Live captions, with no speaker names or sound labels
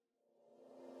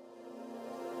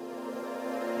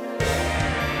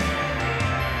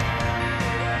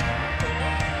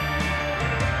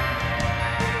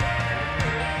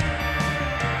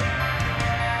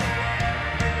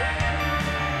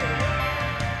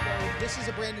This is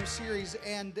a brand new series,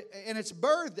 and it's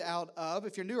birthed out of,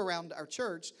 if you're new around our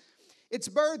church, it's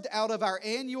birthed out of our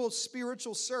annual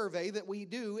spiritual survey that we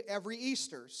do every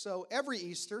Easter. So every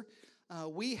Easter,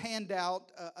 we hand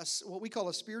out what we call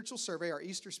a spiritual survey, our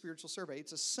Easter spiritual survey.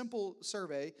 It's a simple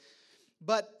survey,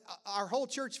 but our whole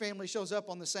church family shows up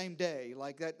on the same day.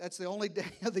 Like that's the only day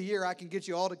of the year I can get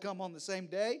you all to come on the same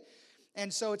day.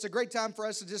 And so it's a great time for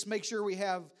us to just make sure we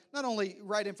have not only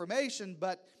right information,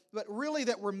 but really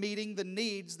that we're meeting the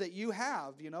needs that you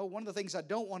have. You know, one of the things I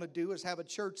don't want to do is have a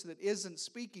church that isn't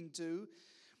speaking to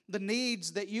the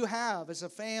needs that you have as a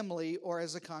family or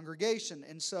as a congregation.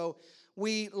 And so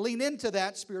we lean into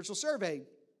that spiritual survey.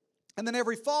 And then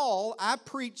every fall, I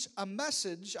preach a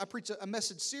message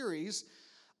series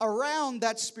around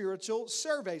that spiritual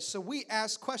survey. So we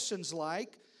ask questions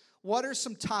like, what are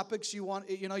some topics you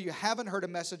haven't heard a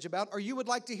message about, or you would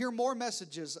like to hear more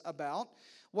messages about?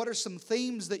 What are some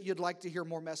themes that you'd like to hear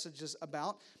more messages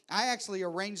about? I actually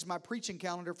arranged my preaching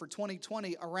calendar for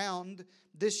 2020 around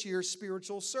this year's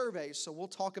spiritual survey. So we'll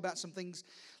talk about some things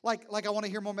like I want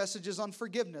to hear more messages on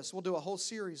forgiveness. We'll do a whole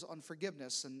series on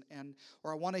forgiveness,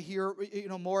 or I want to hear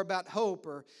more about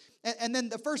hope. And then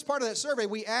the first part of that survey,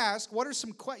 we ask, what are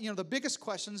some the biggest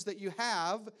questions that you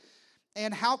have,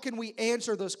 and how can we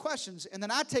answer those questions? And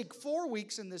then I take 4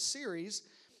 weeks in this series,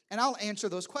 and I'll answer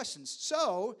those questions.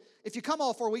 So if you come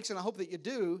all 4 weeks, and I hope that you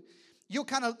do, you'll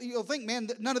think, man,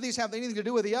 none of these have anything to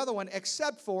do with the other one,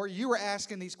 except for you were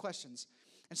asking these questions.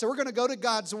 And so we're going to go to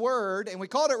God's Word, and we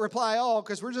called it Reply All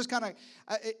because we're just kind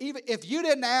of, even if you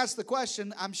didn't ask the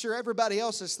question, I'm sure everybody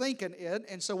else is thinking it.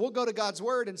 And so we'll go to God's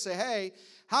Word and say, hey,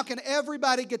 how can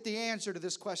everybody get the answer to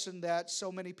this question that so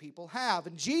many people have?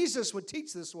 And Jesus would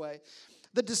teach this way.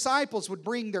 The disciples would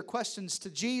bring their questions to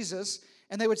Jesus,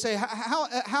 and they would say,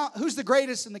 who's the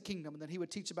greatest in the kingdom? And then he would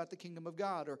teach about the kingdom of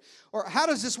God. Or how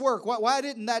does this work? Why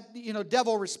didn't that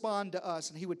devil respond to us?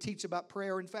 And he would teach about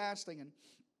prayer and fasting. And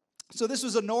so this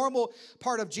was a normal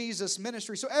part of Jesus'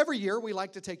 ministry. So every year we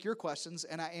like to take your questions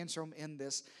and I answer them in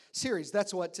this series.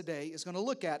 That's what today is going to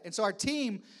look at. And so our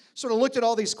team sort of looked at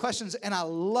all these questions, and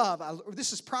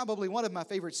this is probably one of my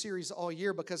favorite series all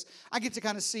year because I get to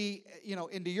kind of see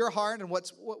into your heart and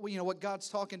what God's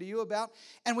talking to you about.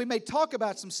 And we may talk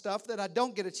about some stuff that I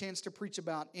don't get a chance to preach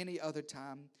about any other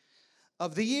time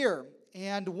of the year.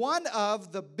 And one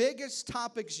of the biggest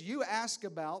topics you ask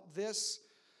about this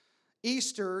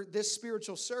Easter, this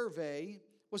spiritual survey,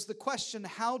 was the question,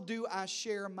 how do I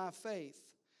share my faith?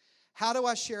 How do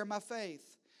I share my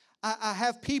faith? I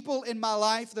have people in my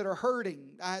life that are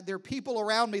hurting. There are people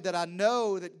around me that I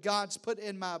know that God's put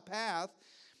in my path.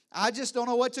 I just don't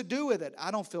know what to do with it.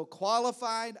 I don't feel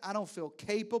qualified. I don't feel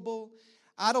capable.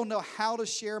 I don't know how to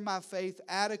share my faith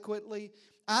adequately.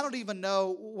 I don't even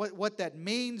know what that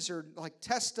means, or like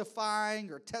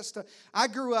testifying or I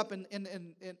grew up in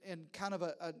kind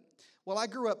of I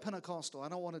grew up Pentecostal. I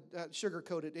don't want to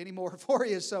sugarcoat it anymore for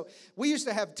you. So we used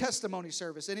to have testimony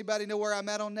service. Anybody know where I'm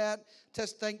at on that?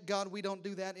 Thank God we don't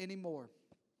do that anymore.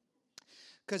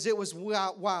 Because it was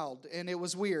wild and it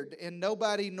was weird. And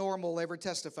nobody normal ever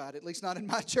testified, at least not in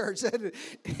my church.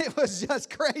 It was just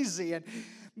crazy.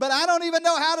 But I don't even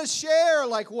know how to share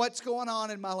what's going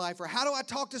on in my life, or how do I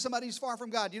talk to somebody who's far from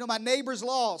God. My neighbor's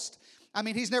lost. I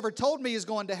mean, he's never told me he's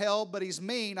going to hell, but he's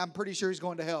mean. I'm pretty sure he's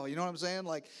going to hell. You know what I'm saying?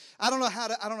 I don't know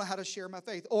how to share my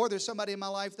faith. Or there's somebody in my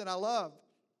life that I love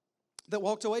that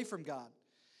walked away from God.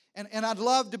 And I'd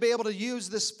love to be able to use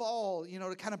this fall,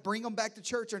 to kind of bring them back to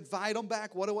church or invite them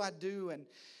back. What do I do?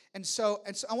 And so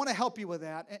I want to help you with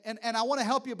that. And I want to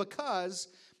help you because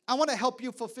I want to help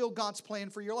you fulfill God's plan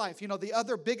for your life. The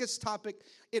other biggest topic,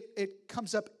 it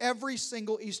comes up every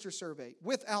single Easter survey,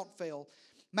 without fail.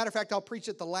 Matter of fact, I'll preach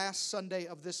it the last Sunday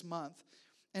of this month.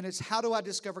 And it's, how do I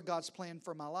discover God's plan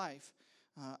for my life?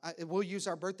 We'll use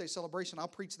our birthday celebration. I'll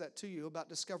preach that to you about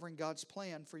discovering God's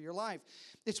plan for your life.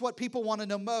 It's what people want to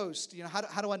know most.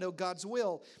 How do I know God's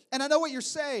will? And I know what you're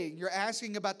saying. You're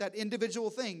asking about that individual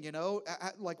thing,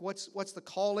 what's the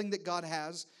calling that God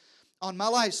has on my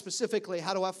life? Specifically,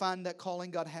 how do I find that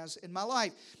calling God has in my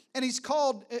life? And He's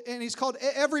called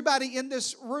everybody in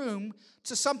this room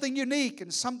to something unique.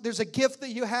 And there's a gift that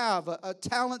you have, a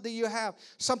talent that you have,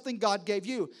 something God gave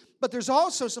you. But there's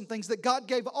also some things that God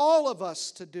gave all of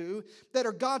us to do that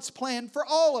are God's plan for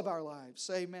all of our lives.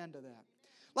 Say amen to that.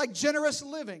 Like generous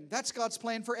living, that's God's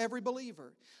plan for every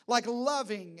believer. Like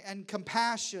loving and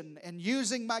compassion and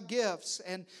using my gifts.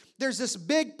 And there's this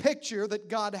big picture that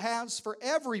God has for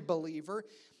every believer.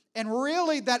 And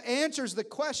really that answers the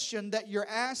question that you're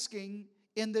asking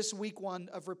in this week one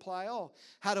of Reply All.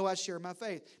 How do I share my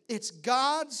faith? It's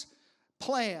God's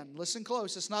plan. Listen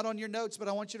close. It's not on your notes, but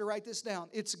I want you to write this down.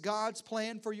 It's God's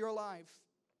plan for your life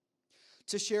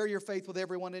to share your faith with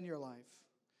everyone in your life.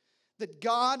 That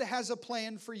God has a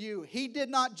plan for you. He did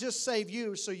not just save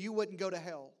you so you wouldn't go to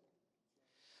hell.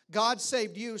 God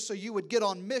saved you so you would get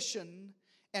on mission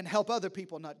and help other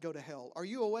people not go to hell. Are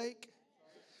you awake?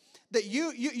 That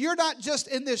you're not just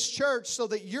in this church so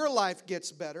that your life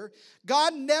gets better.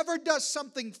 God never does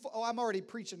something. I'm already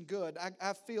preaching good.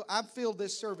 I feel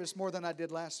this service more than I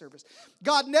did last service.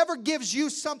 God never gives you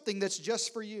something that's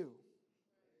just for you.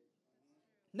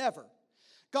 Never.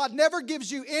 God never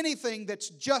gives you anything that's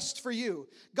just for you.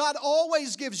 God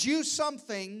always gives you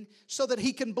something so that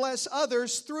He can bless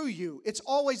others through you. It's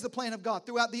always the plan of God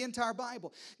throughout the entire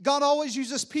Bible. God always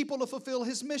uses people to fulfill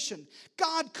His mission.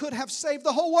 God could have saved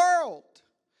the whole world.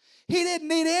 He didn't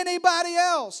need anybody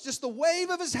else. Just the wave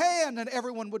of His hand and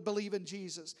everyone would believe in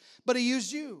Jesus. But He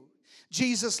used you.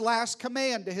 Jesus' last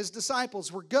command to His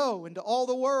disciples were go into all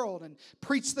the world and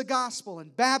preach the gospel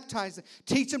and baptize them.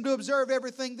 Teach them to observe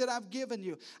everything that I've given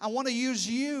you. I want to use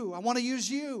you. I want to use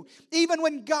you. Even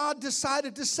when God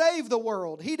decided to save the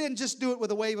world, He didn't just do it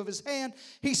with a wave of His hand.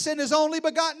 He sent His only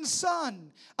begotten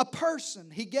Son, a person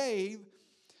He gave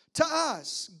to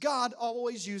us. God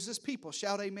always uses people.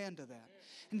 Shout amen to that.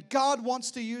 And God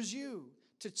wants to use you.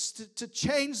 To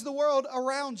change the world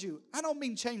around you. I don't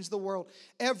mean change the world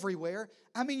everywhere.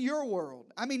 I mean your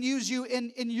world. I mean use you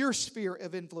in your sphere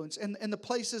of influence and the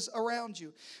places around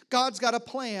you. God's got a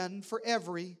plan for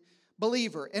every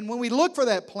believer. And when we look for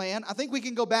that plan, I think we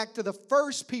can go back to the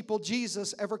first people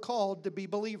Jesus ever called to be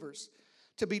believers,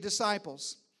 to be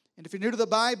disciples. And if you're new to the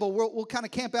Bible, we'll kind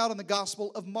of camp out on the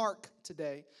Gospel of Mark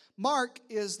today. Mark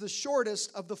is the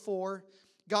shortest of the 4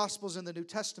 Gospels in the New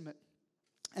Testament.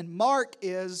 And Mark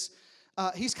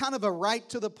he's kind of a right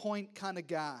to the point kind of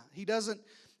guy. He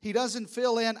doesn't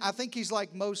fill in. I think he's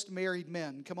like most married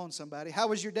men. Come on, somebody. How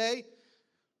was your day?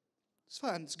 It's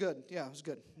fine. It's good. Yeah, it was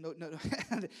good. No.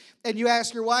 And you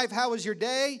ask your wife, how was your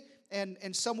day?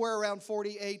 And somewhere around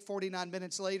 48, 49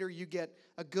 minutes later, you get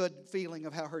a good feeling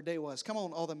of how her day was. Come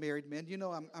on, all the married men. You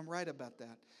know I'm right about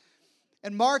that.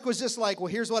 And Mark was just like,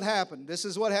 well, here's what happened. This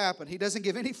is what happened. He doesn't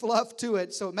give any fluff to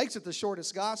it, so it makes it the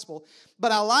shortest gospel.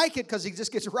 But I like it because he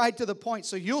just gets right to the point.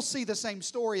 So you'll see the same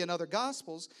story in other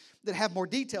gospels that have more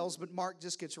details, but Mark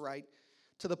just gets right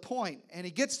to the point. And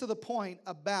he gets to the point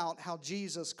about how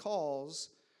Jesus calls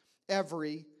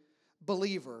every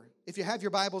believer. If you have your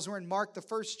Bibles, we're in Mark, the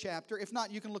 1st chapter. If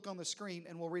not, you can look on the screen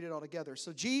and we'll read it all together.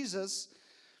 So Jesus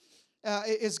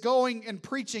is going and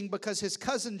preaching because his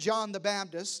cousin John the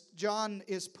Baptist, John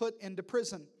is put into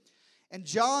prison. And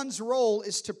John's role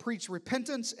is to preach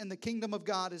repentance and the kingdom of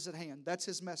God is at hand. That's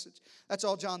his message. That's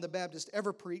all John the Baptist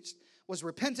ever preached was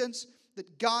repentance,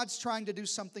 that God's trying to do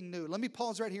something new. Let me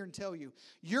pause right here and tell you,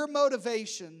 your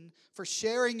motivation for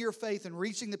sharing your faith and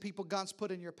reaching the people God's put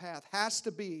in your path has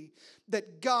to be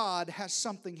that God has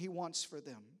something He wants for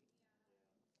them.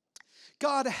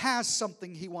 God has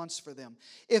something He wants for them.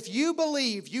 If you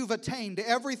believe you've attained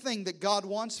everything that God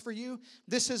wants for you,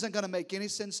 this isn't going to make any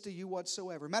sense to you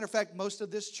whatsoever. Matter of fact, most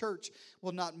of this church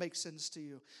will not make sense to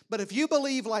you. But if you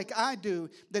believe like I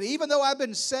do, that even though I've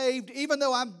been saved, even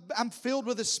though I'm filled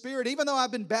with the Spirit, even though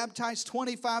I've been baptized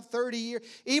 25, 30 years,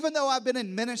 even though I've been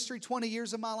in ministry 20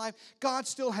 years of my life, God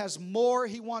still has more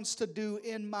He wants to do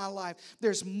in my life.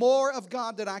 There's more of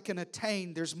God that I can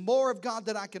attain. There's more of God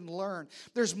that I can learn.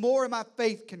 There's more of my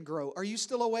faith can grow. Are you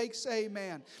still awake? Say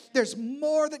amen. There's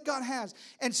more that God has.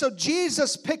 And so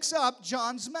Jesus picks up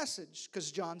John's message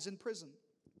because John's in prison.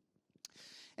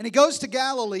 And he goes to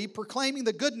Galilee proclaiming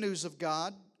the good news of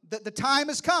God, that the time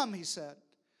has come, he said,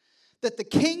 that the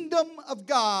kingdom of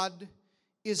God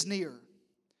is near.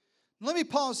 Let me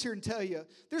pause here and tell you,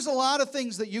 there's a lot of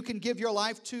things that you can give your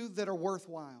life to that are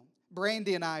worthwhile.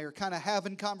 Brandy and I are kind of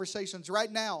having conversations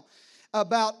right now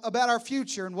about our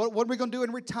future and what are we going to do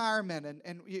in retirement.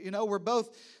 And you know, we're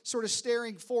both sort of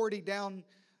staring 40 down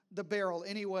the barrel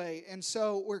anyway. And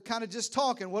so we're kind of just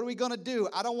talking, what are we going to do?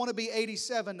 I don't want to be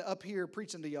 87 up here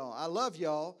preaching to y'all. I love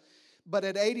y'all. But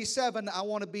at 87, I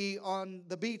want to be on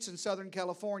the beach in Southern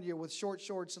California with short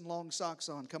shorts and long socks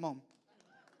on. Come on.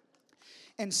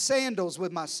 And sandals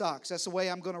with my socks. That's the way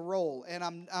I'm going to roll. And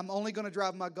I'm only going to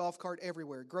drive my golf cart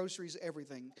everywhere. Groceries,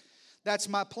 everything. That's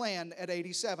my plan at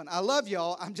 87. I love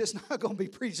y'all. I'm just not going to be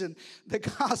preaching the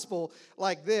gospel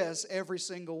like this every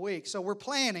single week. So we're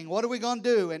planning. What are we going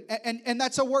to do? And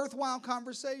that's a worthwhile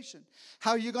conversation.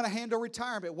 How are you going to handle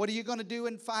retirement? What are you going to do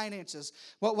in finances?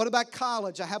 What about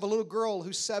college? I have a little girl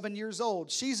who's 7 years old.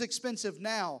 She's expensive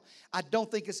now. I don't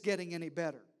think it's getting any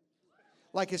better.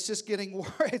 Like it's just getting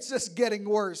worse. It's just getting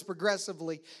worse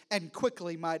progressively and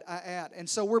quickly, might I add. And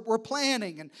so we're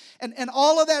planning, and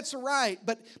all of that's right.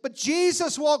 But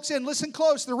Jesus walks in. Listen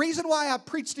close. The reason why I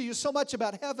preach to you so much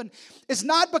about heaven is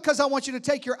not because I want you to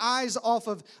take your eyes off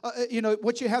of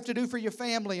what you have to do for your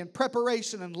family and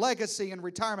preparation and legacy and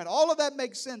retirement. All of that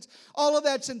makes sense. All of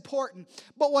that's important.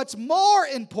 But what's more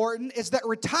important is that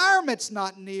retirement's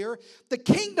not near. The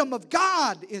kingdom of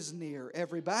God is near,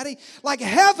 everybody. Like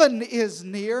heaven is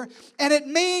near, and it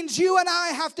means you and I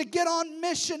have to get on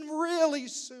mission really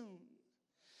soon.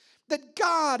 That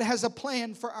God has a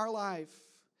plan for our life.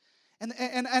 And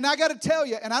I got to tell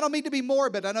you, and I don't mean to be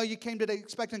morbid. I know you came today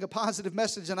expecting a positive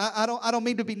message, and I don't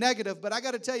mean to be negative, but I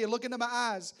got to tell you, look into my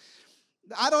eyes.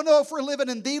 I don't know if we're living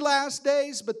in the last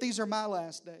days, but these are my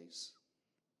last days.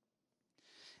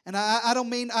 And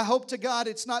I hope to God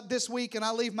it's not this week and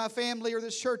I leave my family or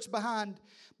this church behind.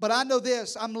 But I know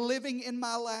this, I'm living in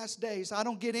my last days. I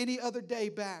don't get any other day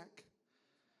back.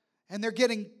 And they're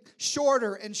getting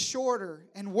shorter and shorter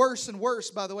and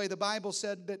worse, by the way. The Bible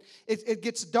said that it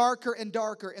gets darker and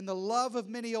darker, and the love of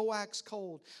many will wax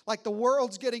cold. Like the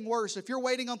world's getting worse. If you're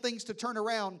waiting on things to turn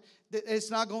around, it's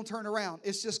not going to turn around.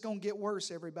 It's just going to get worse,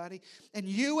 everybody. And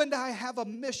you and I have a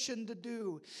mission to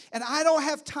do. And I don't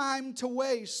have time to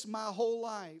waste my whole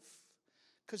life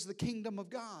because the kingdom of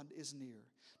God is near.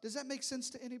 Does that make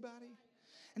sense to anybody?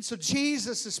 And so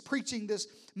Jesus is preaching this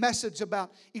message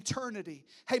about eternity.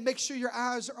 Hey, make sure your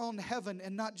eyes are on heaven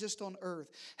and not just on earth.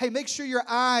 Hey, make sure your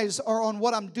eyes are on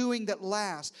what I'm doing that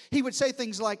lasts. He would say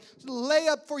things like, lay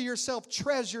up for yourself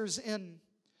treasures in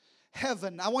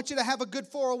heaven. I want you to have a good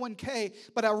 401k,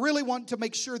 but I really want to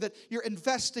make sure that you're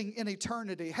investing in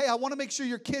eternity. Hey, I want to make sure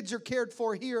your kids are cared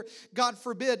for here. God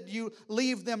forbid you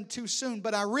leave them too soon,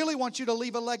 but I really want you to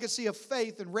leave a legacy of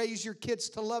faith and raise your kids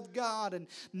to love God and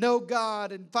know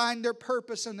God and find their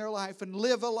purpose in their life and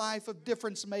live a life of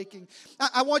difference making.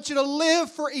 I want you to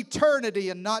live for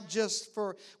eternity and not just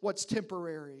for what's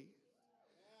temporary.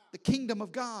 The kingdom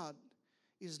of God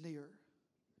is near.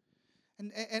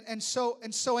 And so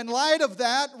in light of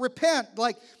that, repent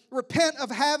of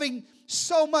having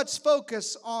so much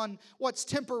focus on what's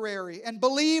temporary and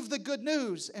believe the good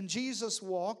news. And Jesus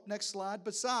walked, next slide,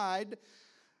 beside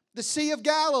the Sea of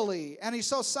Galilee, and he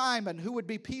saw Simon, who would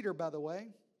be Peter, by the way.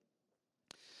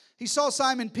 He saw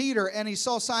Simon Peter, and he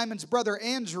saw Simon's brother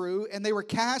Andrew, and they were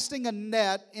casting a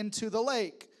net into the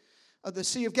lake of the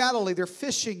Sea of Galilee. They're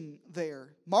fishing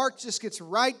there. Mark just gets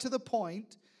right to the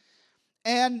point.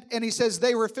 And he says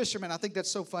they were fishermen. I think that's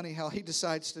so funny how he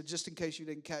decides to, just in case you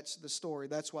didn't catch the story,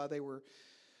 that's why they were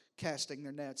casting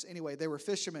their nets. Anyway, they were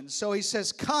fishermen. So he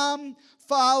says, come,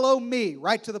 follow me.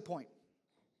 Right to the point.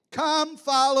 Come,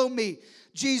 follow me.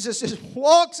 Jesus just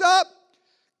walks up,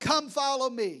 come,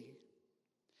 follow me.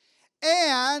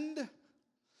 And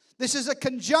this is a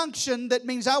conjunction that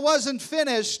means I wasn't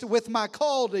finished with my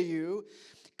call to you.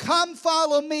 Come,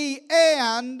 follow me,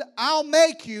 and I'll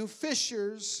make you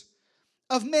fishers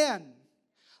of men.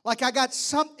 Like I got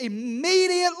some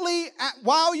immediately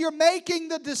while you're making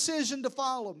the decision to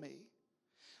follow me,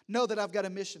 know that I've got a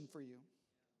mission for you.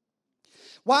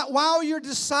 While you're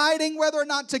deciding whether or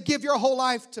not to give your whole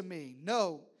life to me,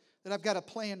 know that I've got a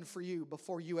plan for you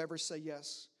before you ever say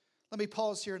yes. Let me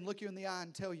pause here and look you in the eye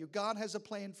and tell you, God has a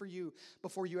plan for you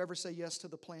before you ever say yes to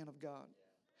the plan of God.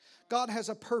 God has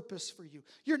a purpose for you.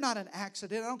 You're not an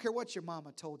accident. I don't care what your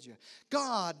mama told you.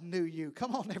 God knew you.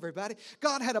 Come on, everybody.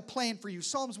 God had a plan for you.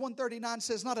 Psalms 139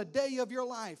 says, not a day of your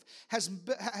life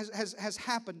has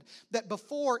happened that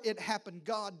before it happened,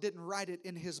 God didn't write it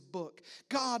in His book.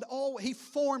 He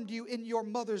formed you in your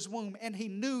mother's womb, and He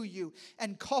knew you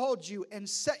and called you and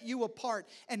set you apart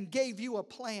and gave you a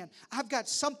plan. I've got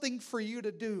something for you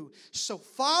to do. So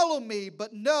follow me,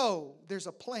 but know there's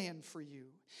a plan for you.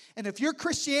 And if your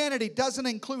Christianity doesn't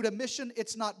include a mission,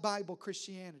 it's not Bible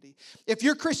Christianity. If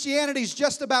your Christianity is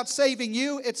just about saving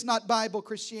you, it's not Bible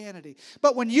Christianity.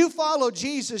 But when you follow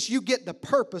Jesus, you get the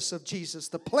purpose of Jesus,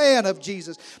 the plan of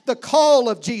Jesus, the call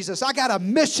of Jesus. I got a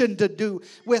mission to do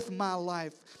with my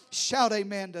life. Shout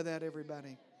amen to that,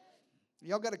 everybody.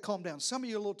 Y'all got to calm down. Some of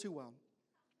you are a little too well.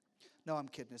 No, I'm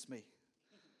kidding. It's me.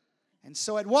 And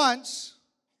so at once,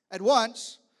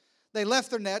 they left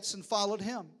their nets and followed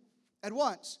Him. At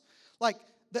once. Like,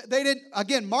 they didn't,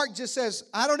 again, Mark just says,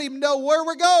 I don't even know where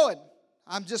we're going.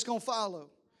 I'm just going to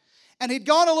follow. And he'd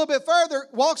gone a little bit further,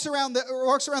 walks around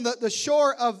the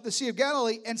shore of the Sea of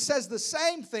Galilee and says the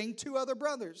same thing to other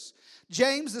brothers.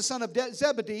 James, the son of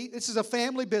Zebedee, this is a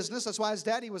family business. That's why his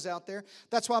daddy was out there.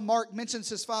 That's why Mark mentions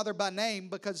his father by name,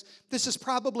 because this is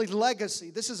probably legacy.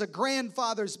 This is a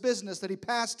grandfather's business that he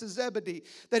passed to Zebedee,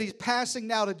 that he's passing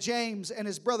now to James and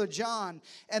his brother John.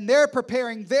 And they're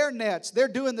preparing their nets. They're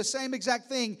doing the same exact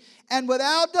thing. And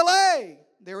without delay,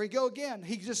 there we go again.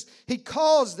 He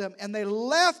calls them, and they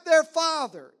left their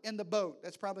father in the boat.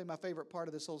 That's probably my favorite part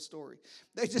of this whole story.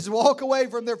 They just walk away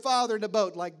from their father in the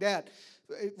boat like, Dad,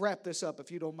 wrap this up if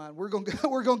you don't mind. We're going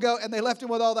to go. And they left him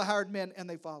with all the hired men, and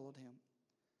they followed him.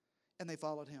 And they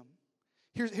followed him.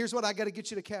 Here's what I got to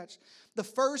get you to catch. The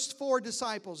first 4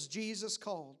 disciples Jesus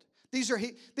called. These are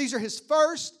his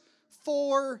first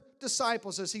 4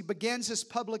 disciples as he begins his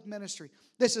public ministry.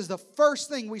 This is the first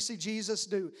thing we see Jesus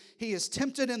do. He is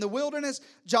tempted in the wilderness.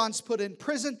 John's put in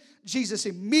prison. Jesus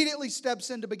immediately steps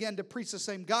in to begin to preach the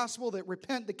same gospel that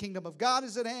repent, the kingdom of God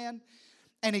is at hand.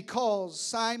 And he calls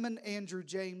Simon, Andrew,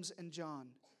 James, and John.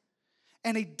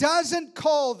 And he doesn't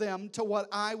call them to what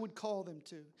I would call them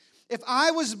to. If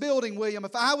I was building, William,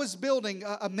 if I was building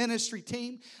a ministry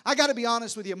team, I got to be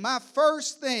honest with you, my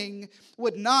first thing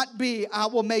would not be, I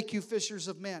will make you fishers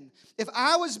of men. If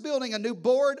I was building a new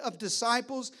board of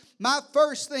disciples, my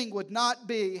first thing would not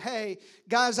be, hey,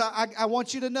 guys, I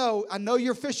want you to know, I know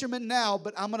you're fishermen now,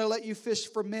 but I'm going to let you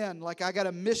fish for men. Like I got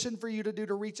a mission for you to do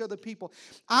to reach other people.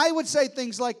 I would say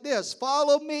things like this: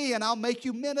 follow me and I'll make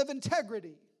you men of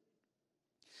integrity.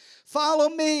 Follow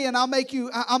me and I'll make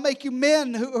you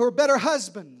men who are better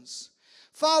husbands.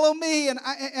 Follow me and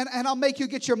I'll make you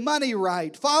get your money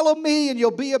right. Follow me and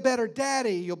you'll be a better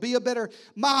daddy. You'll be a better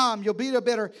mom. You'll be a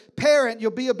better parent.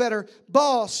 You'll be a better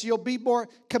boss. You'll be more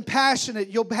compassionate.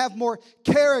 You'll have more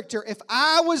character. If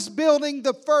I was building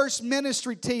the first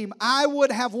ministry team, I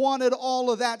would have wanted all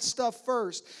of that stuff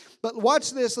first. But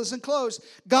watch this, listen close.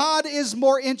 God is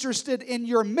more interested in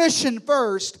your mission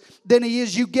first than He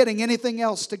is you getting anything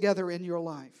else together in your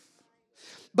life.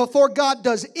 Before God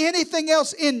does anything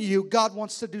else in you, God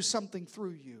wants to do something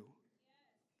through you.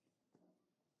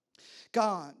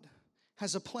 God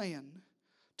has a plan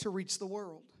to reach the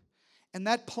world. And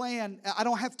that plan, I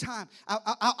don't have time.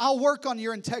 I'll work on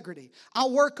your integrity.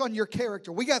 I'll work on your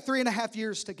character. We got 3.5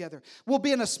 years together. We'll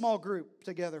be in a small group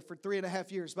together for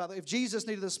 3.5 years. By the way, if Jesus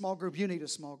needed a small group, you need a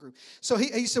small group. So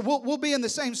he said, we'll be in the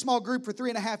same small group for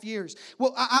 3.5 years.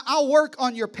 Well, I'll work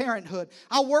on your parenthood.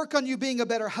 I'll work on you being a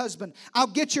better husband. I'll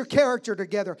get your character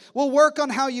together. We'll work on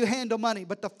how you handle money.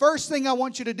 But the first thing I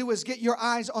want you to do is get your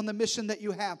eyes on the mission that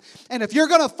you have. And if you're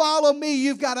going to follow me,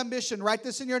 you've got a mission. Write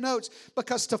this in your notes,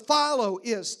 because to follow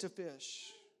is to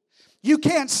fish. You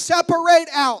can't separate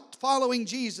out following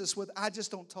Jesus with, I just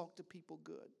don't talk to people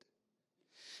good.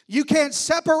 You can't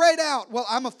separate out, well,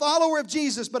 I'm a follower of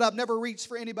Jesus, but I've never reached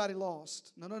for anybody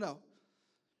lost. No.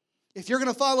 If you're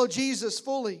going to follow Jesus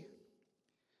fully,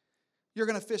 you're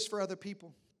going to fish for other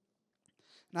people.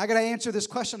 And I got to answer this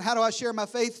question, how do I share my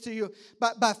faith to you?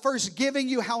 By first giving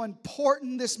you how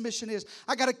important this mission is.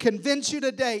 I got to convince you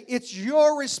today, it's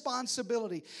your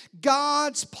responsibility.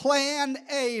 God's plan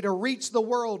A to reach the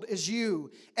world is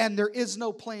you, and there is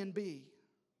no plan B.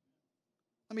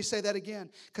 Let me say that again,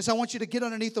 because I want you to get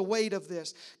underneath the weight of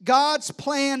this. God's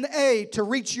plan A to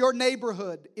reach your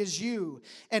neighborhood is you,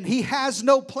 and He has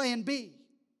no plan B.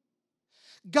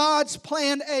 God's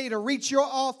plan A to reach your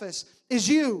office is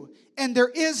you, and there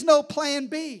is no plan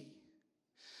B.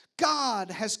 God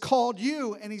has called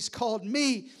you and He's called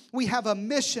me. We have a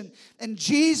mission. And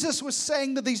Jesus was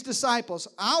saying to these disciples,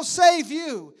 I'll save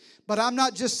you, but I'm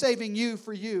not just saving you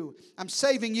for you. I'm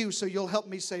saving you so you'll help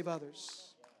me save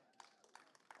others.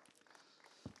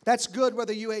 That's good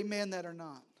whether you amen that or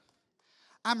not.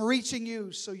 I'm reaching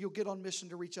you so you'll get on mission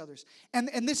to reach others.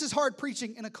 And this is hard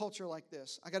preaching in a culture like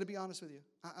this. I got to be honest with you.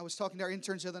 I was talking to our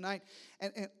interns the other night,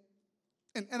 and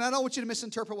I don't want you to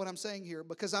misinterpret what I'm saying here,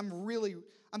 because I'm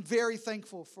very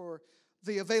thankful for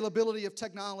the availability of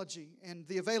technology and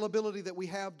the availability that we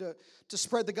have to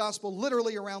spread the gospel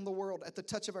literally around the world at the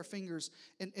touch of our fingers.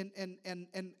 And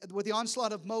with the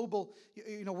onslaught of mobile,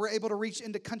 we're able to reach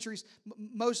into countries.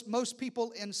 Most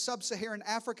people in sub-Saharan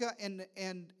Africa and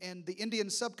the Indian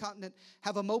subcontinent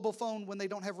have a mobile phone when they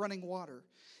don't have running water.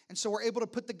 And so we're able to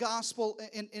put the gospel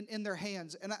in their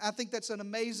hands. And I think that's an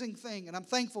amazing thing, and I'm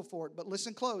thankful for it. But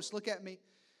listen close, look at me.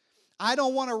 I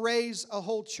don't want to raise a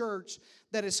whole church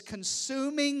that is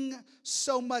consuming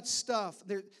so much stuff.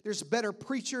 There's better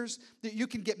preachers, that you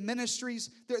can get ministries.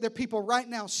 There are people right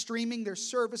now streaming their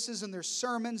services and their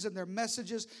sermons and their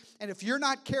messages. And if you're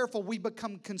not careful, we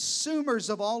become consumers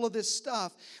of all of this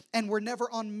stuff, and we're never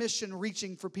on mission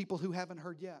reaching for people who haven't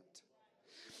heard yet.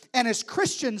 And as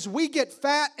Christians, we get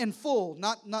fat and full.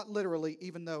 Not literally,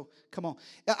 even though, come on.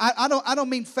 I don't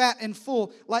mean fat and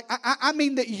full. Like I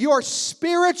mean that you're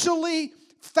spiritually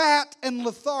fat and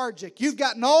lethargic. You've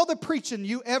gotten all the preaching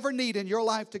you ever need in your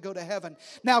life to go to heaven.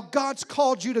 Now God's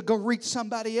called you to go reach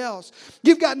somebody else.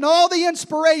 You've gotten all the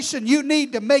inspiration you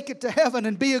need to make it to heaven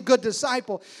and be a good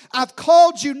disciple. I've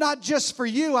called you not just for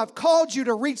you. I've called you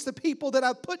to reach the people that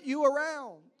I've put you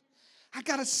around. I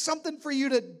got something for you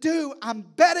to do. I'm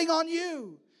betting on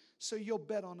you, so you'll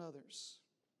bet on others.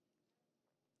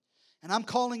 And I'm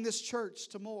calling this church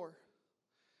to more.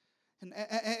 And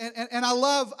I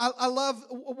love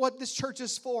what this church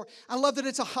is for. I love that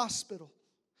it's a hospital.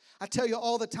 I tell you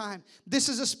all the time, this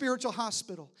is a spiritual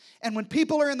hospital. And when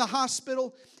people are in the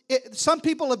hospital, some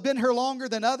people have been here longer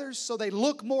than others, so they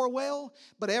look more well,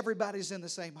 but everybody's in the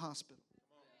same hospital.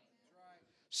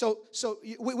 So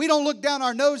we don't look down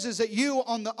our noses at you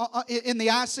in the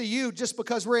ICU just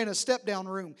because we're in a step-down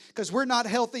room, because we're not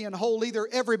healthy and whole either.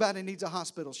 Everybody needs a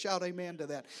hospital. Shout amen to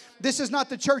that. This is not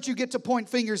the church you get to point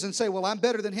fingers and say, well, I'm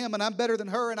better than him and I'm better than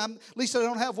her and at least I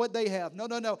don't have what they have. No.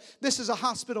 This is a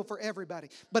hospital for everybody,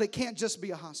 but it can't just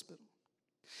be a hospital.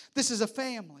 This is a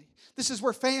family. This is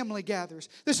where family gathers.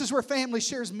 This is where family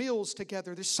shares meals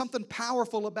together. There's something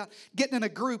powerful about getting in a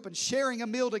group and sharing a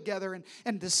meal together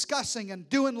and discussing and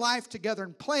doing life together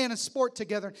and playing a sport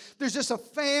together. There's just a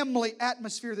family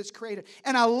atmosphere that's created.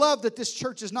 And I love that this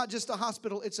church is not just a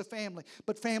hospital, it's a family.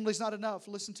 But family's not enough.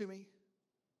 Listen to me.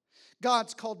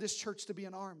 God's called this church to be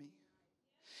an army.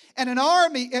 And an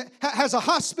army has a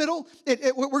hospital.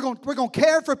 We're going to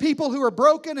care for people who are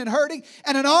broken and hurting.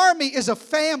 And an army is a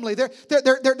family. They're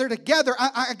together.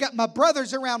 I got my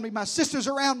brothers around me, my sisters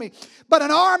around me. But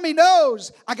an army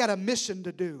knows I got a mission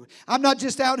to do. I'm not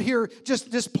just out here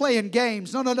just playing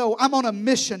games. No. I'm on a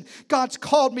mission. God's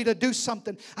called me to do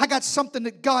something. I got something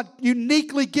that God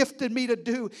uniquely gifted me to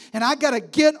do. And I got to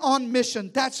get on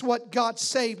mission. That's what God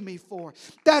saved me for.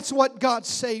 That's what God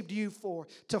saved you for.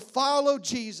 To follow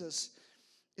Jesus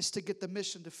is to get the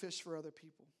mission to fish for other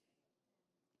people.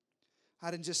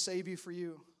 I didn't just save you for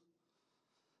you.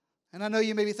 And I know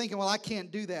you may be thinking, well, I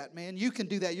can't do that, man. You can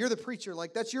do that. You're the preacher.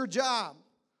 Like, that's your job.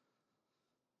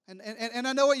 And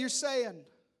I know what you're saying.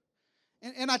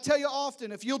 And I tell you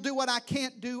often, if you'll do what I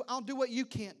can't do, I'll do what you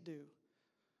can't do.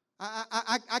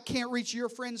 I can't reach your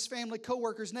friends, family,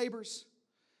 coworkers, neighbors.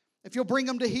 If you'll bring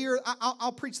them to here,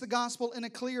 I'll preach the gospel in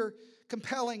a clear,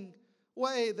 compelling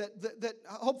way that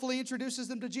hopefully introduces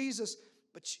them to Jesus.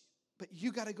 But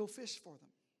you got to go fish for them.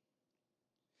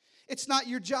 It's not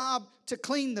your job to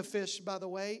clean the fish, by the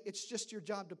way. It's just your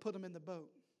job to put them in the boat.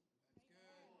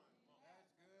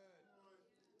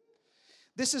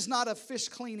 This is not a fish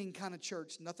cleaning kind of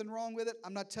church. Nothing wrong with it.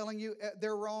 I'm not telling you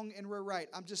they're wrong and we're right.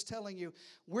 I'm just telling you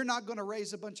we're not going to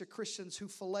raise a bunch of Christians who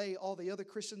fillet all the other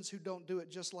Christians who don't do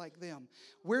it just like them.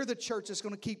 We're the church that's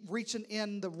going to keep reaching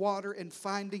in the water and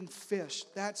finding fish.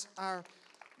 That's our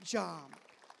job.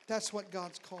 That's what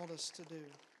God's called us to do.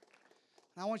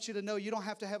 And I want you to know you don't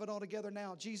have to have it all together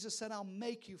now. Jesus said, I'll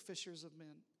make you fishers of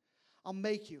men. I'll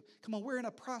make you. Come on, we're in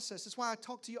a process. That's why I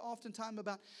talk to you oftentimes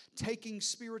about taking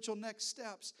spiritual next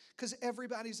steps, because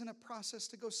everybody's in a process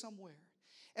to go somewhere.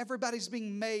 Everybody's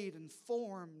being made and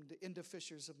formed into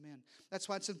fishers of men. That's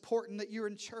why it's important that you're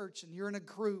in church and you're in a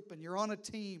group and you're on a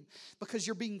team, because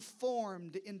you're being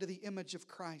formed into the image of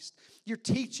Christ. You're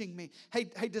teaching me.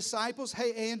 Hey disciples.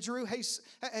 Hey, Andrew.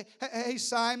 Hey,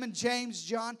 Simon, James,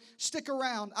 John. Stick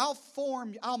around.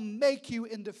 I'll make you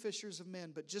into fishers of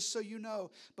men. But just so you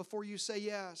know, before you say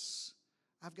yes,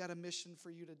 I've got a mission for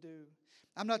you to do.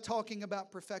 I'm not talking about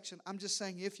perfection. I'm just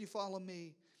saying if you follow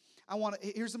me,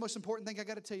 here's the most important thing I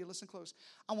got to tell you. Listen close.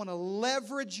 I want to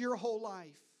leverage your whole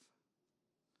life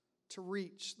to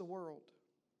reach the world.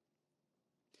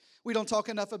 We don't talk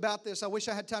enough about this. I wish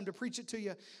I had time to preach it to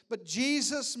you. But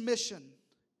Jesus' mission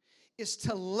is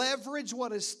to leverage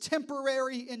what is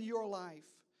temporary in your life.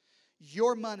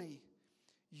 Your money,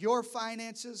 your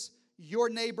finances, your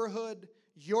neighborhood,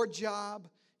 your job,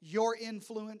 your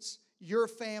influence, your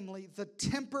family, the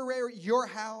temporary, your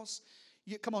house,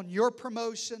 your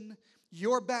promotion,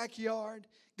 your backyard.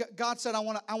 God said, I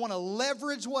want to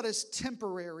leverage what is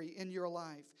temporary in your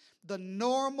life. The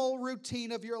normal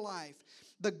routine of your life.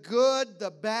 The good,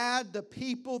 the bad, the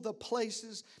people, the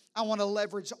places. I want to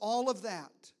leverage all of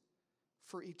that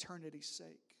for eternity's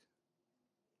sake.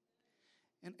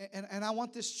 And I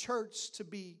want this church to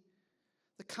be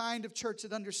the kind of church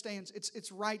that understands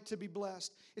it's right to be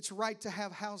blessed. It's right to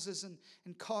have houses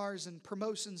and cars and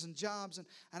promotions and jobs.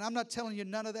 And I'm not telling you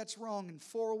none of that's wrong, and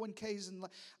 401ks. And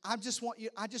I just want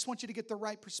you to get the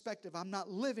right perspective. I'm not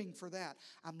living for that.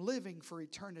 I'm living for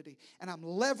eternity. And I'm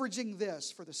leveraging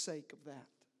this for the sake of that.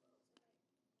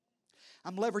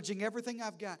 I'm leveraging everything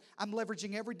I've got. I'm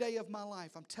leveraging every day of my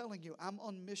life. I'm telling you, I'm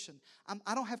on mission.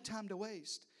 I don't have time to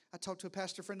waste. I talked to a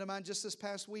pastor friend of mine just this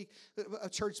past week, a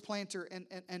church planter,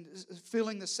 and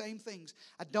feeling the same things.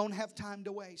 I don't have time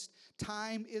to waste.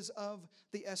 Time is of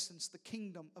the essence. The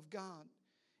kingdom of God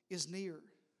is near.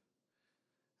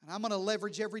 And I'm going to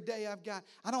leverage every day I've got.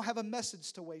 I don't have a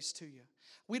message to waste to you.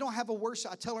 We don't have a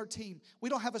worship. I tell our team, we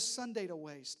don't have a Sunday to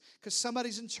waste, because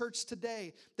somebody's in church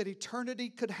today that eternity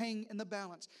could hang in the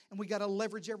balance. And we got to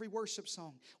leverage every worship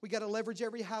song. We got to leverage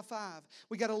every high five.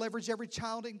 We got to leverage every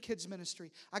child and kids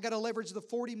ministry. I got to leverage the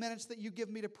 40 minutes that you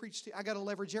give me to preach to you. I got to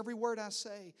leverage every word I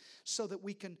say so that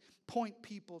we can point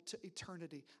people to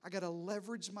eternity. I got to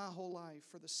leverage my whole life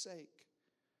for the sake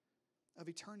of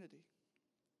eternity.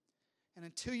 And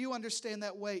until you understand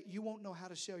that way, you won't know how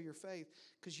to share your faith,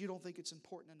 because you don't think it's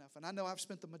important enough. And I know I've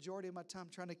spent the majority of my time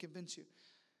trying to convince you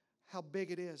how big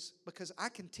it is, because I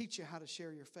can teach you how to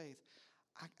share your faith.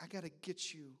 I got to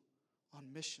get you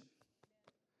on mission.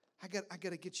 I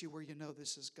got to get you where you know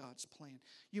this is God's plan.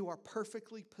 You are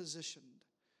perfectly positioned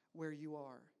where you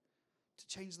are to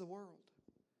change the world,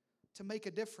 to make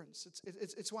a difference.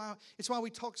 It's why we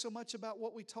talk so much about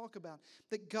what we talk about.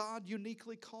 That God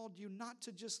uniquely called you not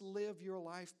to just live your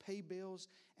life, pay bills,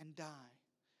 and die.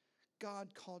 God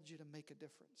called you to make a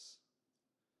difference.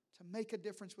 To make a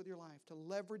difference with your life. To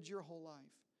leverage your whole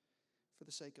life for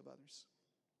the sake of others.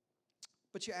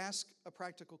 But you ask a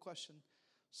practical question.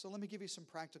 So let me give you some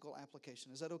practical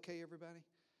application. Is that okay, everybody?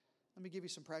 Let me give you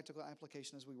some practical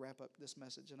application as we wrap up this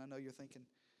message. And I know you're thinking,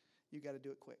 you got to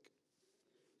do it quick.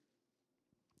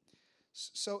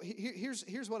 So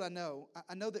here's what I know.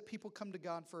 I know that people come to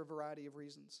God for a variety of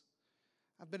reasons.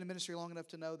 I've been in ministry long enough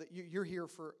to know that you're here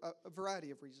for a variety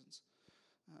of reasons.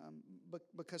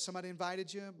 Because somebody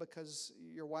invited you, because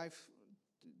your wife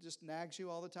just nags you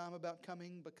all the time about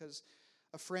coming, because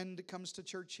a friend comes to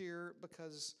church here,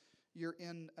 because you're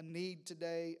in a need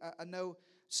today. I know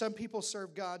some people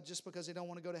serve God just because they don't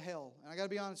want to go to hell. And I got to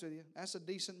be honest with you, that's a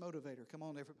decent motivator. Come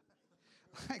on, everybody.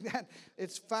 Like that,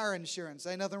 it's fire insurance.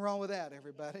 Ain't nothing wrong with that,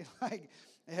 everybody. Like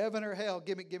heaven or hell,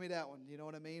 give me that one. You know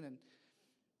what I mean?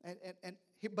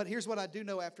 But here's what I do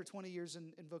know after 20 years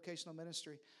in vocational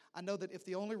ministry. I know that if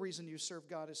the only reason you serve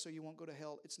God is so you won't go to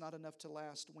hell, it's not enough to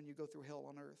last when you go through hell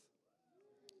on earth.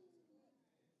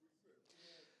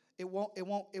 It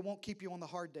won't keep you on the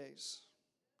hard days,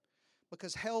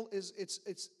 because hell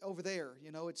it's over there.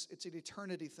 You know, it's an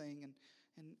eternity thing,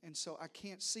 and so I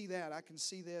can't see that. I can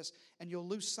see this. And you'll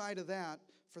lose sight of that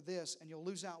for this. And you'll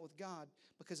lose out with God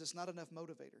because it's not enough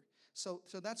motivator. So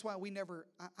that's why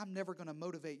I'm never going to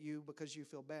motivate you because you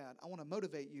feel bad. I want to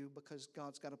motivate you because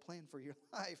God's got a plan for your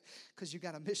life, because you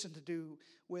got a mission to do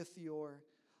with your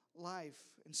life.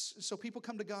 And so people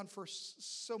come to God for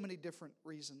so many different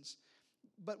reasons.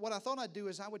 But what I thought I'd do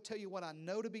is I would tell you what I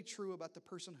know to be true about the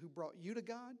person who brought you to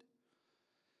God.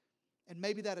 And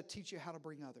maybe that'll teach you how to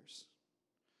bring others.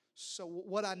 So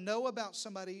what I know about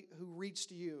somebody who reached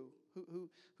you, who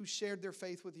shared their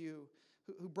faith with you,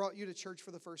 who brought you to church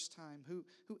for the first time, who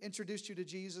introduced you to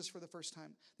Jesus for the first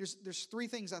time. There's three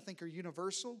things I think are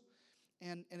universal,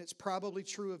 and it's probably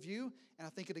true of you, and I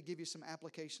think it'll give you some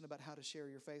application about how to share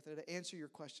your faith. It'll answer your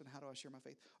question, how do I share my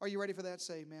faith? Are you ready for that?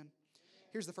 Say amen.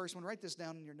 Here's the first one. Write this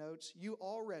down in your notes. You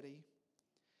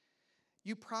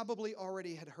probably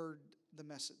already had heard the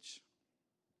message.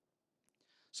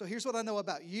 So here's what I know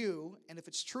about you, and if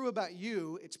it's true about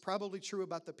you, it's probably true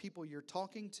about the people you're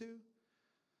talking to.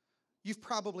 You've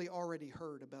probably already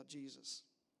heard about Jesus.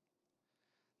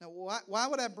 Now, why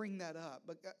would I bring that up?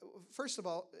 But first of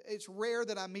all, it's rare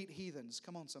that I meet heathens.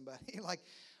 Come on, somebody. Like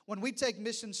when we take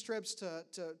mission trips to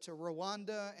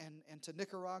Rwanda and to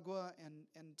Nicaragua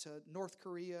and to North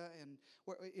Korea, and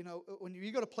when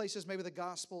you go to places maybe the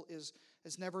gospel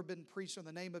has never been preached in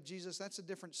the name of Jesus, that's a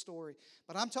different story.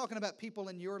 But I'm talking about people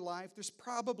in your life. There's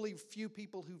probably few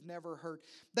people who've never heard.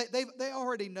 They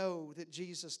already know that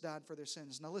Jesus died for their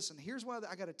sins. Now listen, here's why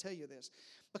I got to tell you this.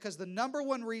 Because the number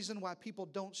one reason why people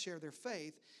don't share their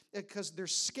faith is because they're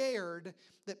scared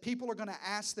that people are going to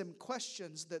ask them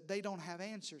questions that they don't have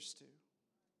answers to.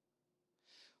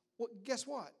 Well, guess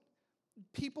what?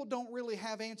 People don't really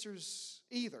have answers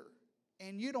either.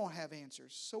 And you don't have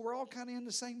answers. So we're all kind of in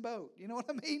the same boat. You know what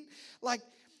I mean? Like,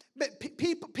 but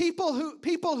people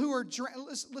who are,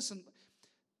 listen,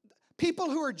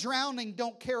 People who are drowning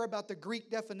don't care about the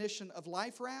Greek definition of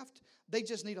life raft. They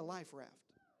just need a life raft.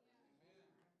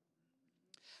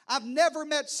 I've never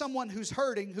met someone who's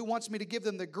hurting who wants me to give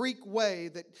them the Greek way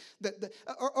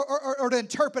or to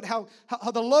interpret how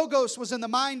the Logos was in the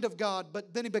mind of God,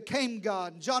 but then He became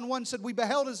God. John 1 said, we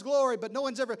beheld His glory, but no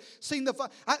one's ever seen the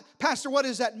Pastor, what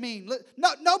does that mean?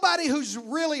 Nobody who's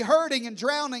really hurting and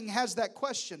drowning has that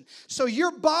question. So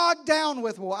you're bogged down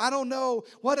with, well, I don't know.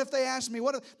 What if they ask me?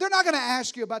 They're not going to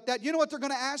ask you about that. You know what they're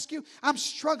going to ask you? I'm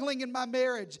struggling in my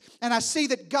marriage, and I see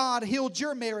that God healed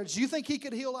your marriage. Do you think He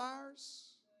could heal ours?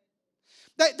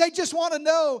 They just want to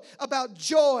know about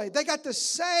joy. They got the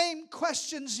same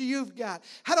questions you've got.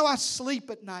 How do I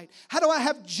sleep at night? How do I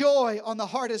have joy on the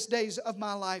hardest days of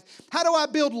my life? How do I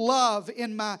build love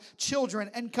in my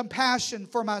children and compassion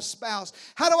for my spouse?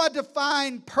 How do I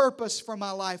define purpose for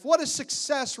my life? What does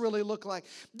success really look like?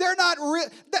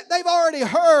 They've already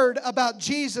heard about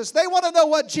Jesus. They want to know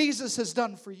what Jesus has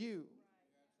done for you.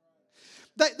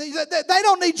 They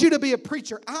don't need you to be a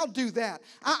preacher. I'll do that.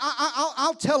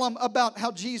 I'll tell them about how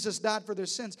Jesus died for their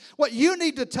sins. What you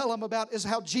need to tell them about is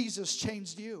how Jesus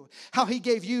changed you. How He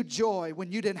gave you joy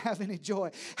when you didn't have any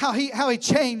joy. How he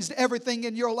changed everything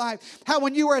in your life. How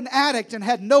when you were an addict and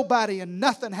had nobody and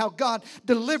nothing, how God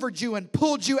delivered you and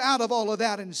pulled you out of all of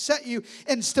that and set you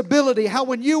in stability. How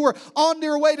when you were on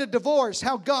your way to divorce,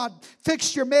 how God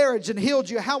fixed your marriage and healed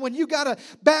you. How when you got a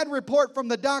bad report from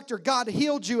the doctor, God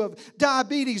healed you of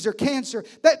diabetes or cancer.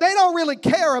 They don't really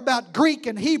care about Greek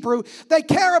and Hebrew. They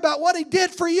care about what He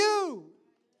did for you.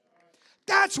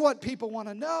 That's what people want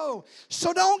to know.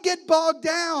 So don't get bogged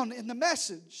down in the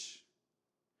message.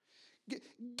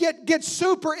 Get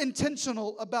super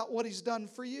intentional about what He's done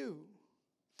for you.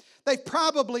 They've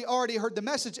probably already heard the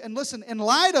message. And listen, in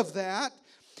light of that,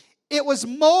 it was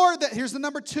more than, here's the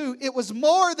number 2, it was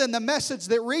more than the message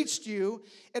that reached you.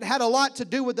 It had a lot to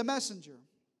do with the messenger.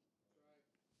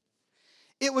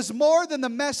 It was more than the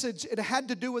message, it had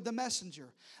to do with the messenger.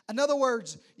 In other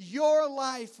words, your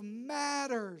life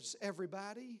matters,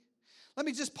 everybody. Let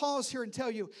me just pause here and tell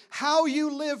you, how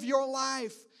you live your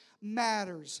life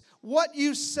matters. What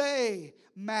you say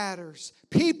matters.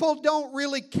 People don't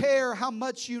really care how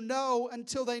much you know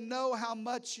until they know how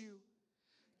much you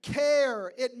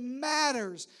care. It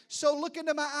matters. So look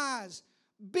into my eyes.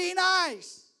 Be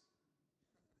nice.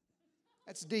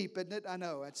 That's deep, isn't it? I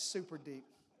know, that's super deep.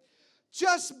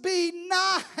 Just be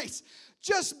nice.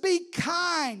 Just be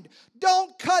kind.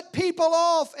 Don't cut people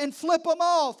off and flip them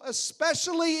off,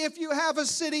 especially if you have a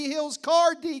City Hills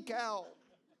car decal.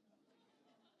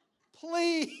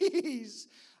 Please,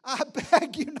 I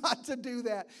beg you not to do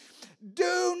that.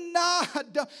 Don't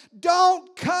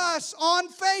cuss on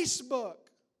Facebook.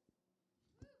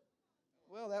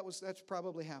 Well, that's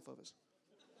probably half of us.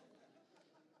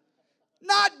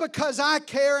 Not because I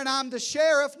care and I'm the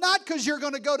sheriff, not because you're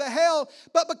going to go to hell,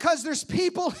 but because there's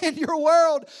people in your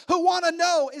world who want to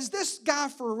know, is this guy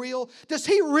for real? Does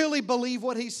he really believe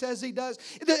what he says he does?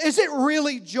 Is it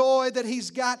really joy that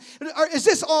he's got? Or is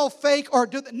this all fake?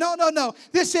 No.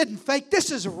 This isn't fake.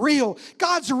 This is real.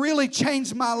 God's really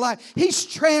changed my life. He's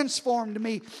transformed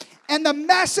me. And the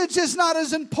message is not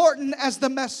as important as the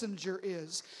messenger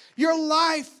is. Your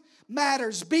life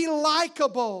matters. Be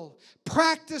likable.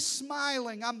 Practice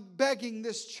smiling. I'm begging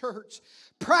this church.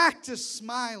 Practice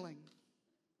smiling.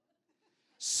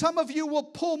 Some of you will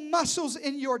pull muscles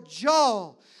in your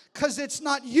jaw because it's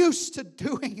not used to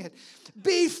doing it.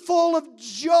 Be full of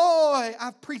joy.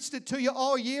 I've preached it to you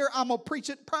all year. I'm going to preach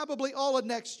it probably all of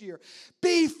next year.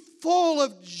 Be full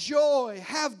of joy.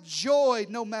 Have joy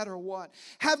no matter what.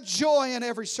 Have joy in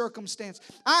every circumstance.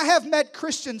 I have met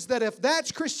Christians that if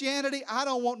that's Christianity, I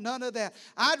don't want none of that.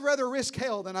 I'd rather risk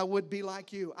hell than I would be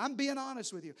like you. I'm being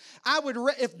honest with you.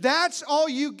 If that's all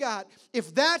you got,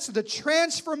 if that's the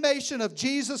transformation of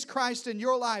Jesus Christ in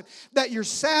your life, that you're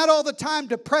sad all the time,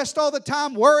 depressed all the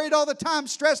time, worried all the time,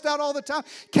 stressed out all the time,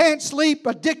 can't sleep,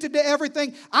 addicted to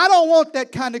everything, I don't want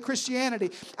that kind of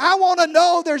Christianity. I want to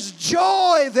know there's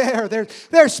joy there.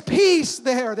 There's peace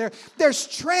there. There's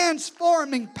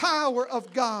transforming power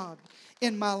of God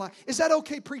in my life. Is that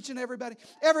okay preaching, everybody?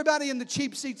 Everybody in the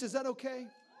cheap seats, is that okay?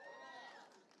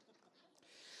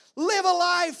 Live a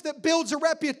life that builds a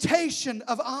reputation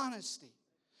of honesty.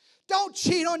 Don't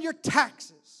cheat on your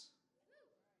taxes.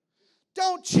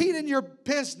 Don't cheat in your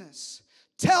business.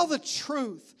 Tell the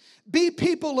truth. Be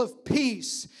people of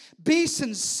peace. Be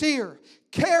sincere.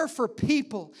 Care for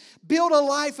people. Build a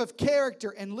life of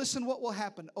character. And listen what will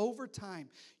happen. Over time,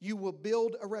 you will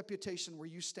build a reputation where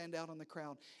you stand out in the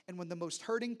crowd. And when the most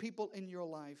hurting people in your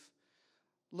life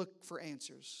look for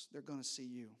answers, they're going to see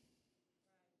you.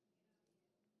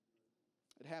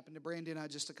 It happened to Brandy and I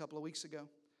just a couple of weeks ago.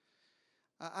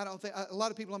 I don't think, a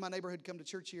lot of people in my neighborhood come to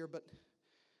church here, but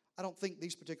I don't think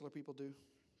these particular people do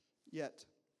yet.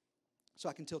 So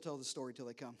I can tell the story till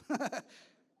they come.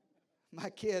 My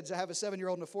kids, I have a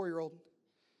 7-year-old and a 4-year-old.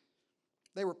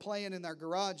 They were playing in our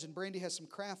garage, and Brandy has some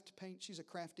craft paint. She's a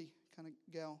crafty kind of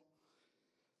gal.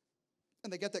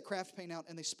 And they got that craft paint out,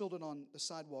 and they spilled it on the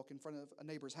sidewalk in front of a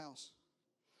neighbor's house.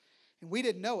 And we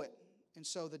didn't know it. And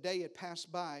so the day had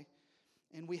passed by,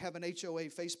 and we have an HOA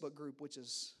Facebook group, which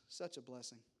is such a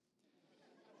blessing.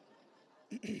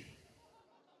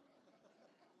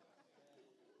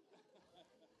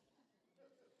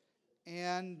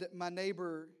 And my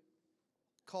neighbor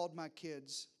called my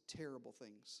kids terrible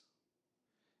things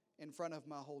in front of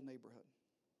my whole neighborhood.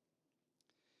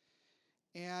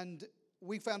 And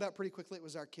we found out pretty quickly it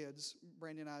was our kids.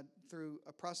 Brandy and I, through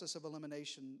a process of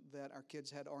elimination, that our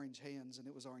kids had orange hands and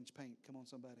it was orange paint. Come on,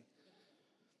 somebody.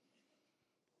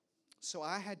 So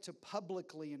I had to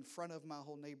publicly, in front of my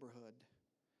whole neighborhood,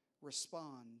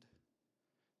 respond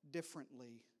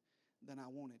differently than I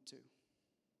wanted to.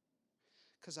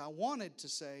 Because I wanted to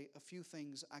say a few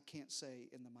things I can't say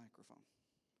in the microphone.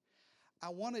 I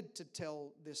wanted to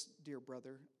tell this dear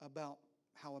brother about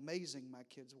how amazing my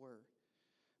kids were.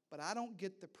 But I don't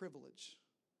get the privilege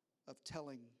of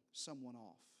telling someone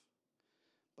off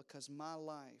because my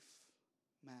life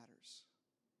matters.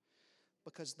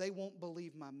 Because they won't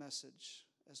believe my message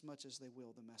as much as they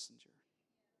will the messenger.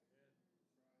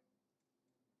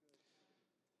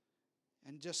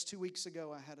 And just 2 weeks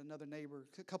ago,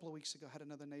 a couple of weeks ago, I had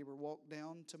another neighbor walk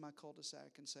down to my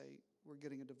cul-de-sac and say, we're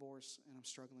getting a divorce and I'm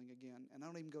struggling again. And I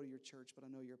don't even go to your church, but I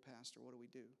know you're a pastor. What do we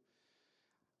do?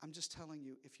 I'm just telling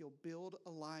you, if you'll build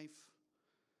a life,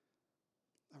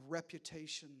 a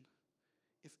reputation,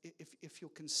 if you'll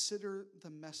consider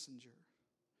the messenger,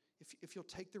 if you'll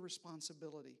take the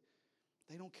responsibility,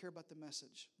 they don't care about the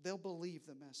message. They'll believe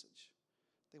the message.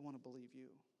 They want to believe you.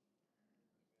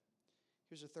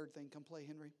 Here's the third thing. Come play,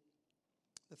 Henry.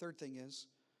 The third thing is,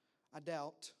 I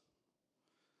doubt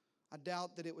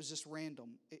that it was just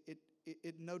random.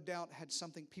 It no doubt had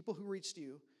something, people who reached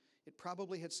you, it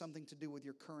probably had something to do with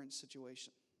your current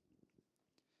situation.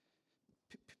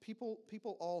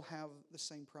 People all have the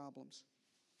same problems.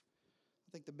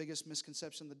 I think the biggest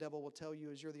misconception the devil will tell you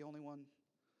is you're the only one.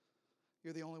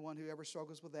 You're the only one who ever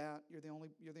struggles with that. You're the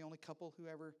only couple who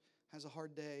ever has a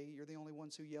hard day. You're the only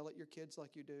ones who yell at your kids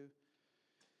like you do.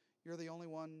 You're the only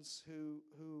ones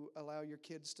who allow your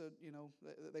kids to,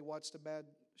 they watched a bad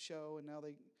show and now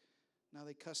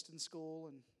they cussed in school,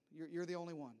 and you're the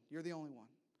only one. You're the only one.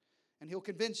 And he'll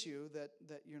convince you that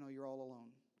you're all alone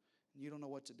and you don't know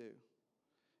what to do.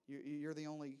 You're the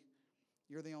only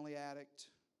addict.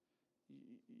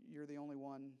 You're the only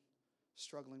one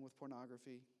struggling with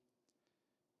pornography.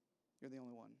 You're the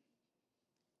only one.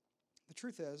 The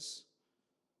truth is,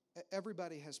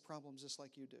 everybody has problems just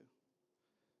like you do.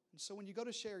 And so when you go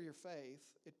to share your faith,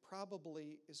 it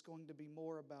probably is going to be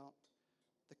more about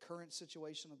the current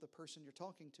situation of the person you're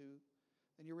talking to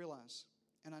than you realize.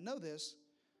 And I know this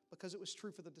because it was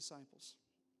true for the disciples.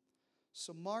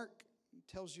 So Mark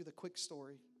tells you the quick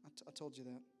story. I told you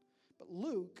that. But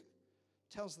Luke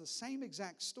tells the same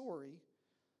exact story,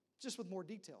 just with more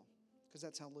detail, because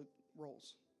that's how Luke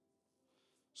rolls.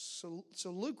 So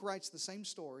Luke writes the same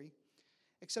story,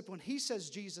 except when he says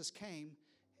Jesus came,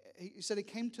 he said he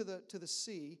came to the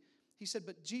sea. He said,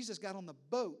 but Jesus got on the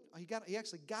boat. He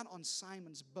actually got on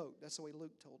Simon's boat. That's the way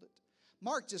Luke told it.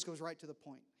 Mark just goes right to the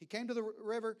point. He came to the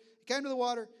river. He came to the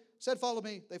water. Said, follow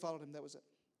me. They followed him. That was it.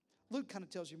 Luke kind of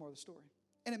tells you more of the story.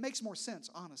 And it makes more sense,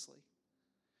 honestly.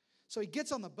 So he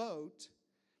gets on the boat,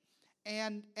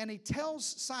 and he tells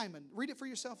Simon, read it for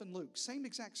yourself in Luke, same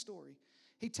exact story.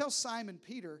 He tells Simon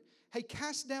Peter, hey,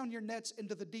 cast down your nets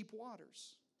into the deep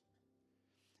waters.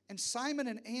 And Simon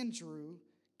and Andrew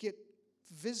get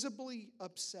visibly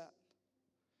upset.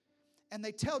 And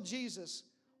they tell Jesus,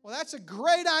 well, that's a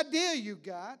great idea you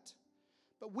got,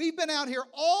 but we've been out here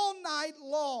all night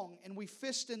long and we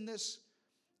fished in this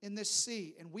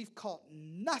sea and we've caught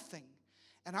nothing.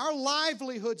 And our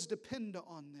livelihoods depend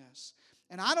on this.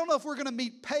 And I don't know if we're going to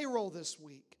meet payroll this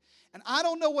week. And I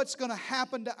don't know what's going to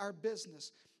happen to our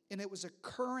business. And it was a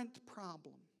current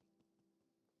problem.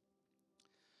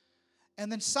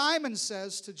 And then Simon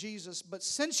says to Jesus, but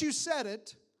since you said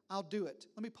it, I'll do it.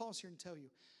 Let me pause here and tell you.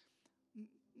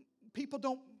 People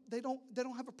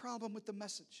don't have a problem with the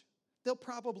message. They'll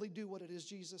probably do what it is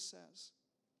Jesus says.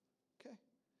 Okay?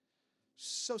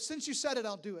 So since you said it,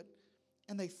 I'll do it.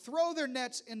 And they throw their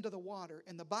nets into the water.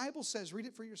 And the Bible says, read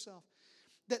it for yourself,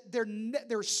 that there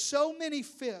are so many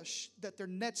fish that their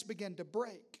nets begin to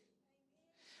break.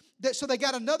 So they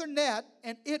got another net,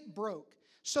 and it broke.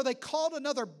 So they called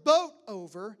another boat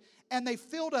over, and they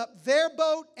filled up their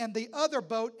boat and the other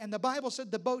boat, and the Bible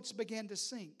said the boats began to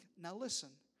sink. Now listen,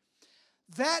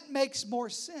 that makes more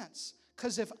sense.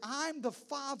 Because if I'm the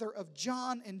father of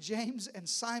John and James and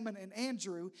Simon and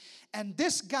Andrew, and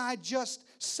this guy just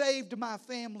saved my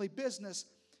family business,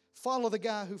 follow the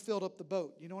guy who filled up the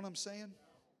boat. You know what I'm saying?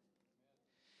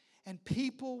 And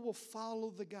people will follow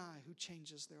the guy who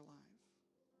changes their life.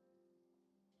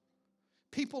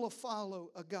 People will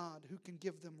follow a God who can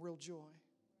give them real joy.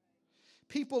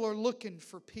 People are looking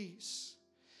for peace.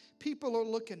 People are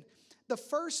looking. The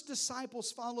first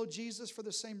disciples followed Jesus for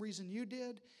the same reason you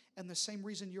did and the same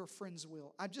reason your friends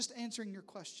will. I'm just answering your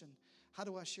question. How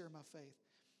do I share my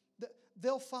faith?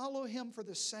 They'll follow Him for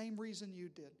the same reason you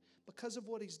did, because of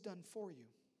what He's done for you.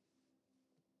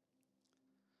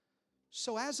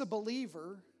 So as a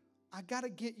believer, I got to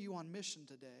get you on mission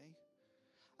today.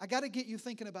 I got to get you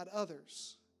thinking about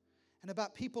others and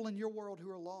about people in your world who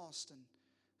are lost and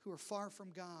who are far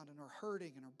from God and are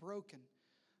hurting and are broken,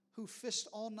 who fished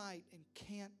all night and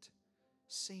can't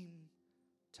seem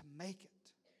to make it.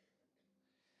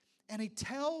 And He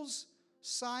tells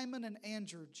Simon and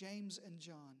Andrew, James and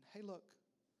John, hey, look,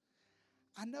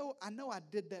 I know I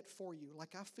did that for you.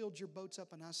 Like I filled your boats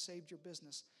up and I saved your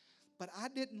business. But I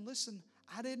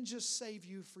didn't just save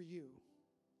you for you.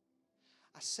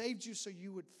 I saved you so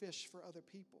you would fish for other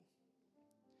people.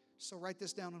 So write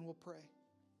this down and we'll pray.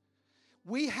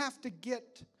 We have to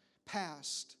get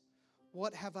past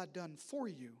what have I done for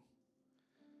you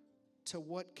to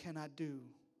what can I do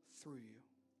through you.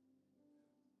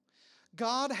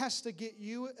 God has to get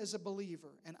you as a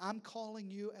believer, and I'm calling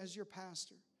you as your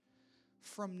pastor,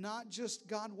 from not just,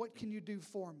 God, what can you do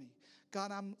for me?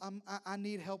 God, I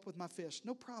need help with my fish.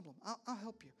 No problem. I'll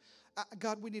help you.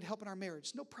 God, we need help in our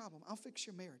marriage. No problem. I'll fix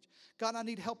your marriage. God, I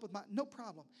need help with my... No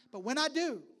problem. But when I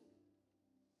do,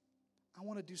 I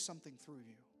want to do something through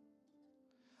you.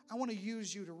 I want to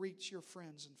use you to reach your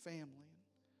friends and family.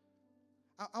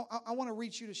 I want to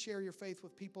reach you to share your faith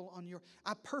with people on your...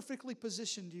 I perfectly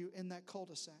positioned you in that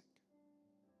cul-de-sac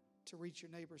to reach your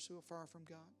neighbors who are far from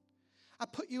God. I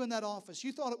put you in that office.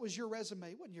 You thought it was your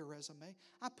resume. It wasn't your resume.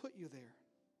 I put you there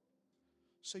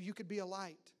so you could be a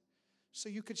light, so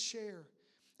you could share.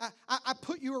 I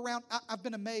put you around. I've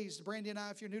been amazed. Brandy and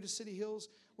I, if you're new to City Hills,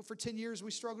 well, for 10 years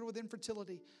we struggled with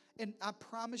infertility. And I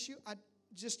promise you,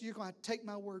 you're going to take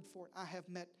my word for it. I have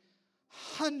met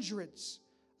hundreds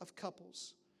of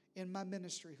couples in my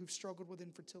ministry who've struggled with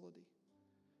infertility.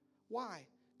 Why?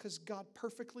 Because God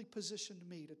perfectly positioned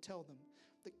me to tell them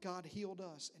that God healed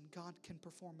us and God can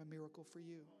perform a miracle for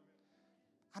you.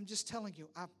 I'm just telling you,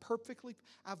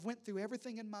 I've went through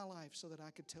everything in my life so that I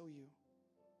could tell you.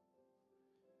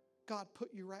 God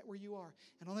put you right where you are.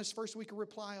 And on this first week of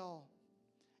Reply All,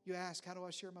 you ask, how do I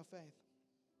share my faith?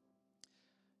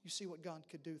 You see what God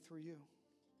could do through you.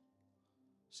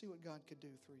 See what God could do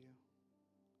through you.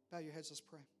 Bow your heads, let's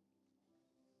pray.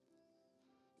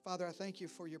 Father, I thank you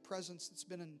for your presence that's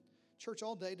been in church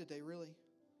all day today, really.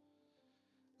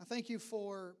 I thank you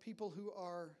for people who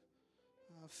are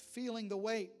feeling the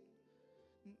weight.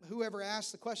 Whoever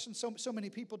asked the question, so many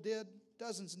people did.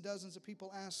 Dozens and dozens of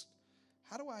people asked,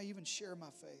 how do I even share my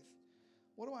faith?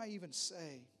 What do I even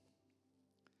say?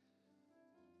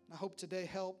 I hope today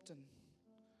helped, and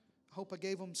I hope I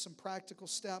gave them some practical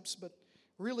steps. But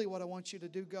really what I want you to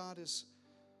do, God, is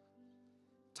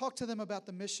talk to them about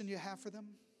the mission you have for them.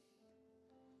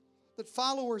 That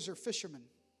followers are fishermen.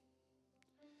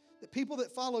 That people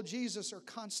that follow Jesus are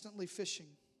constantly fishing.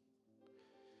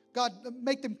 God,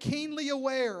 make them keenly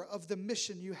aware of the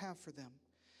mission you have for them.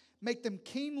 Make them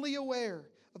keenly aware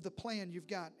of the plan you've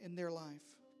got in their life.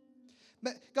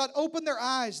 God, open their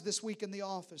eyes this week in the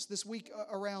office, this week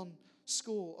around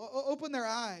school. Open their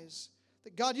eyes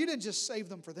that, God, you didn't just save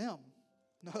them for them.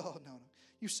 No.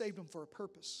 You saved them for a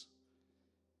purpose.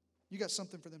 You got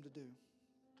something for them to do.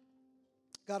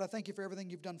 God, I thank you for everything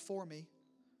you've done for me.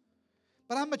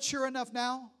 But I'm mature enough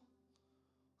now,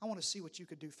 I want to see what you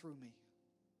could do through me.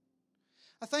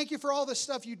 I thank you for all the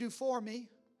stuff you do for me,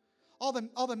 all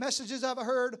the messages I've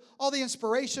heard, all the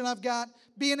inspiration I've got,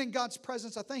 being in God's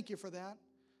presence. I thank you for that.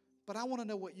 But I want to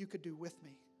know what you could do with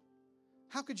me.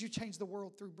 How could you change the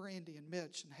world through Brandy and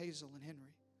Mitch and Hazel and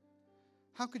Henry?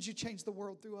 How could you change the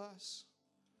world through us?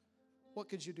 What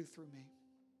could you do through me?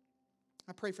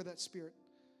 I pray for that Spirit.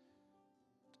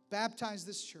 Baptize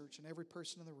this church and every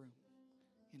person in the room.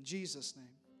 In Jesus' name.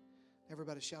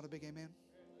 Everybody shout a big amen.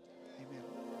 Amen.